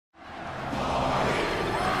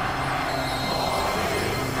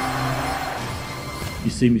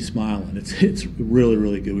see me smiling. It's really,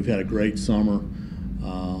 really good. We've had a great summer.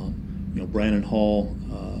 Brandon Hall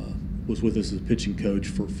was with us as a pitching coach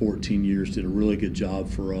for 14 years, did a really good job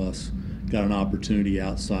for us, got an opportunity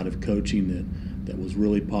outside of coaching that was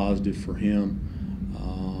really positive for him.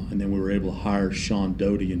 And then we were able to hire Sean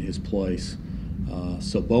Doty in his place.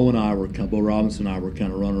 So Bo Robinson and I were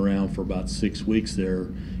kind of running around for about 6 weeks there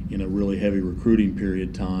in a really heavy recruiting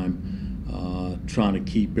period time, trying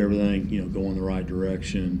to keep everything going the right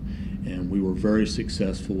direction, and we were very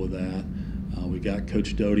successful with that. We got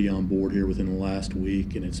Coach Doty on board here within the last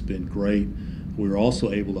week, and it's been great. We were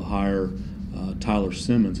also able to hire Tyler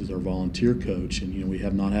Simmons as our volunteer coach, and we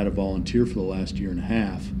have not had a volunteer for the last year and a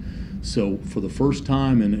half. So for the first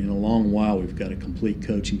time in a long while, we've got a complete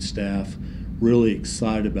coaching staff. Really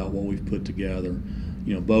excited about what we've put together.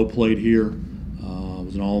 Bo played here,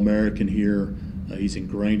 was an All-American here. He's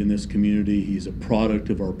ingrained in this community. He's a product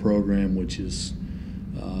of our program, which is,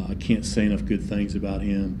 I can't say enough good things about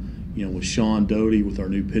him. With Sean Doty, with our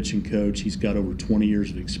new pitching coach, he's got over 20 years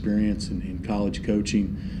of experience in college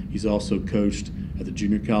coaching. He's also coached at the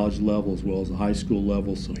junior college level as well as the high school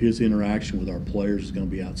level, so his interaction with our players is going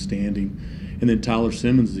to be outstanding. And then Tyler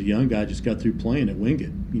Simmons is a young guy, just got through playing at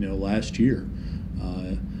Wingate, last year.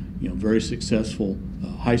 Very successful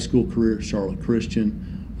high school career at Charlotte Christian.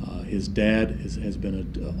 His dad has been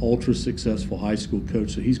an ultra successful high school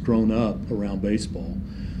coach, so he's grown up around baseball.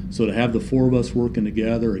 So to have the four of us working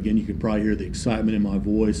together, again, you could probably hear the excitement in my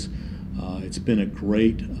voice. It's been a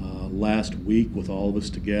great last week with all of us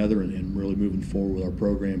together and really moving forward with our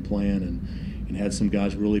program plan, and had some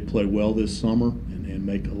guys really play well this summer and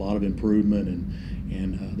make a lot of improvement,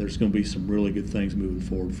 and there's going to be some really good things moving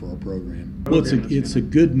forward for our program. Well, it's a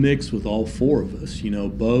good mix with all four of us.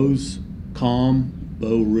 Bo's calm.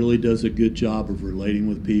 Bo really does a good job of relating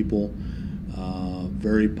with people.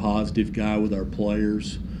 Very positive guy with our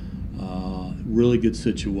players. Really good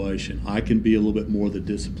situation. I can be a little bit more the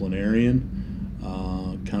disciplinarian,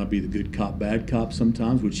 kind of be the good cop, bad cop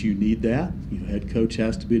sometimes, which you need that. Head coach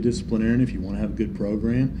has to be a disciplinarian if you want to have a good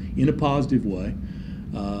program in a positive way.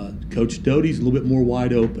 Coach Doty's a little bit more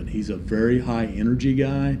wide open. He's a very high energy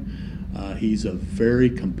guy. He's a very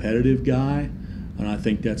competitive guy. And I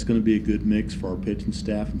think that's going to be a good mix for our pitching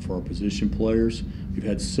staff and for our position players. We've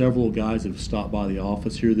had several guys that have stopped by the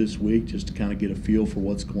office here this week just to kind of get a feel for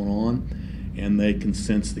what's going on, and they can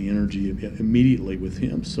sense the energy immediately with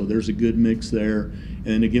him. So there's a good mix there. And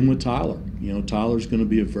then again with Tyler. Tyler's going to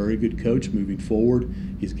be a very good coach moving forward.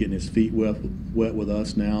 He's getting his feet wet with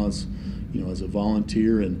us now as a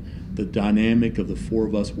volunteer, and the dynamic of the four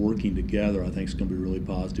of us working together, I think, is going to be really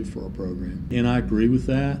positive for our program. And I agree with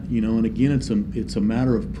that. And again, it's a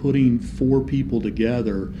matter of putting four people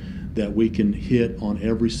together that we can hit on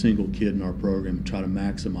every single kid in our program and try to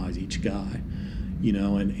maximize each guy.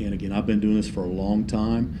 And again, I've been doing this for a long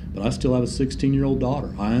time, but I still have a 16-year-old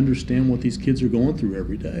daughter. I understand what these kids are going through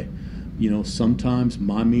every day. Sometimes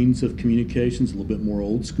my means of communication is a little bit more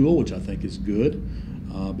old school, which I think is good.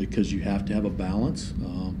 Because you have to have a balance,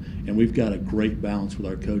 and we've got a great balance with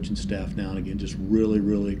our coaching staff now. And again, just really,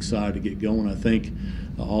 really excited to get going. I think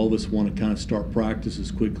all of us want to kind of start practice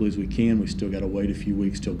as quickly as we can. We still got to wait a few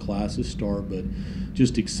weeks till classes start, but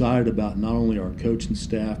just excited about not only our coaching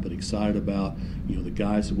staff, but excited about the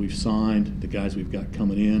guys that we've signed, the guys we've got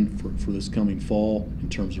coming in for this coming fall in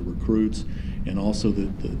terms of recruits, and also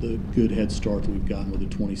the good head start that we've gotten with the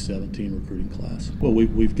 2017 recruiting class. Well,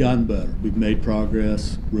 we've gotten better. We've made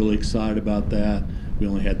progress. Really excited about that. We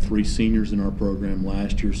only had 3 seniors in our program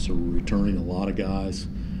last year, so we're returning a lot of guys.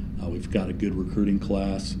 We've got a good recruiting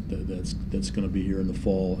class that's going to be here in the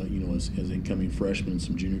fall, as incoming freshmen and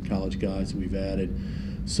some junior college guys that we've added.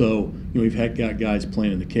 So, we've got guys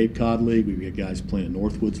playing in the Cape Cod League. We've got guys playing in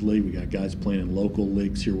Northwoods League. We've got guys playing in local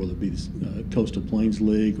leagues here, whether it be the Coastal Plains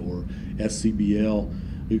League or SCBL.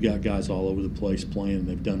 We've got guys all over the place playing, and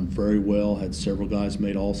they've done very well. Had several guys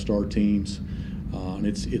made all-star teams. And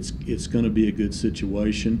it's going to be a good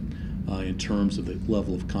situation in terms of the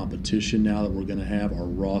level of competition now that we're going to have. Our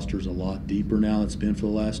roster's a lot deeper now than it's been for the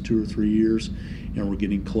last 2 or 3 years, and we're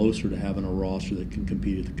getting closer to having a roster that can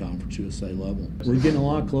compete at the Conference USA level. We're getting a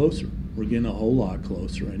lot closer. We're getting a whole lot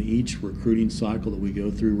closer, and each recruiting cycle that we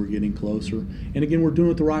go through, we're getting closer. And again, we're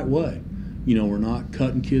doing it the right way. We're not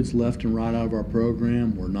cutting kids left and right out of our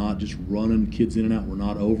program. We're not just running kids in and out. We're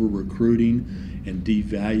not over-recruiting and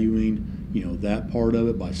devaluing that part of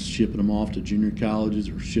it by shipping them off to junior colleges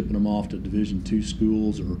or shipping them off to Division II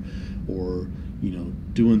schools or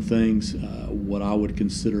doing things what I would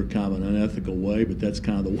consider kind of an unethical way, but that's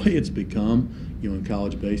kind of the way it's become, in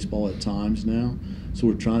college baseball at times now. So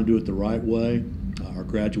we're trying to do it the right way. Our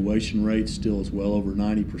graduation rate still is well over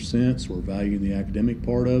 90%, so we're valuing the academic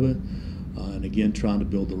part of it. And again, trying to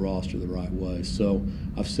build the roster the right way. So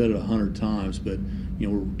I've said it 100 times, but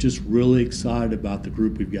we're just really excited about the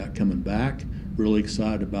group we've got coming back, really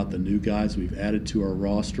excited about the new guys we've added to our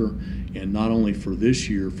roster, and not only for this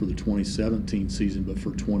year, for the 2017 season, but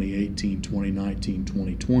for 2018, 2019,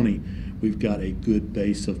 2020, we've got a good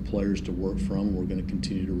base of players to work from, and we're going to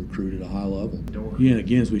continue to recruit at a high level. Yeah, and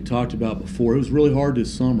again, as we talked about before, it was really hard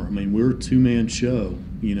this summer. I mean, we were a two-man show,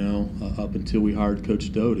 up until we hired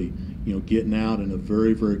Coach Doty, getting out in a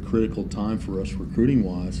very, very critical time for us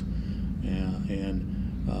recruiting-wise.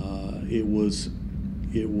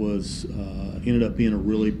 It ended up being a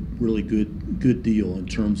really, really good deal in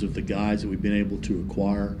terms of the guys that we've been able to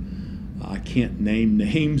acquire. I can't name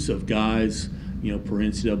names of guys, per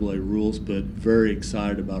NCAA rules, but very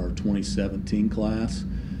excited about our 2017 class.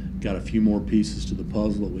 Got a few more pieces to the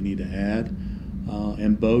puzzle that we need to add.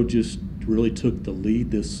 And Bo just really took the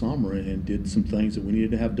lead this summer and did some things that we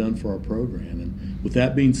needed to have done for our program. And with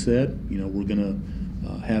that being said, we're going to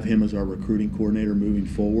have him as our recruiting coordinator moving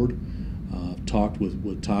forward. Talked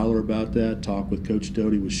with Tyler about that, talked with Coach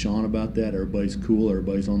Doty, with Sean about that. Everybody's cool,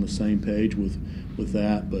 everybody's on the same page with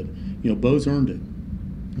that. But, Bo's earned it.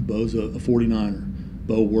 Bo's a 49er.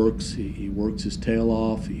 Bo works, he works his tail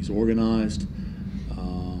off, he's organized,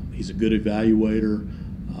 he's a good evaluator,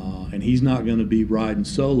 and he's not going to be riding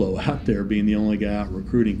solo out there being the only guy out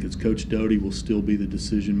recruiting, because Coach Doty will still be the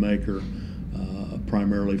decision maker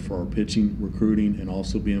primarily for our pitching recruiting and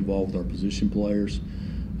also be involved with our position players.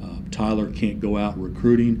 Tyler can't go out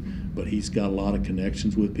recruiting, but he's got a lot of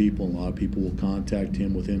connections with people, and a lot of people will contact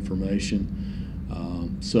him with information.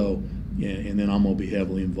 And then I'm going to be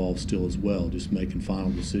heavily involved still as well, just making final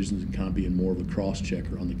decisions and kind of being more of a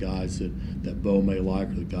cross-checker on the guys that Bo may like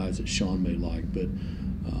or the guys that Sean may like. But,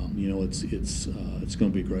 it's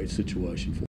going to be a great situation for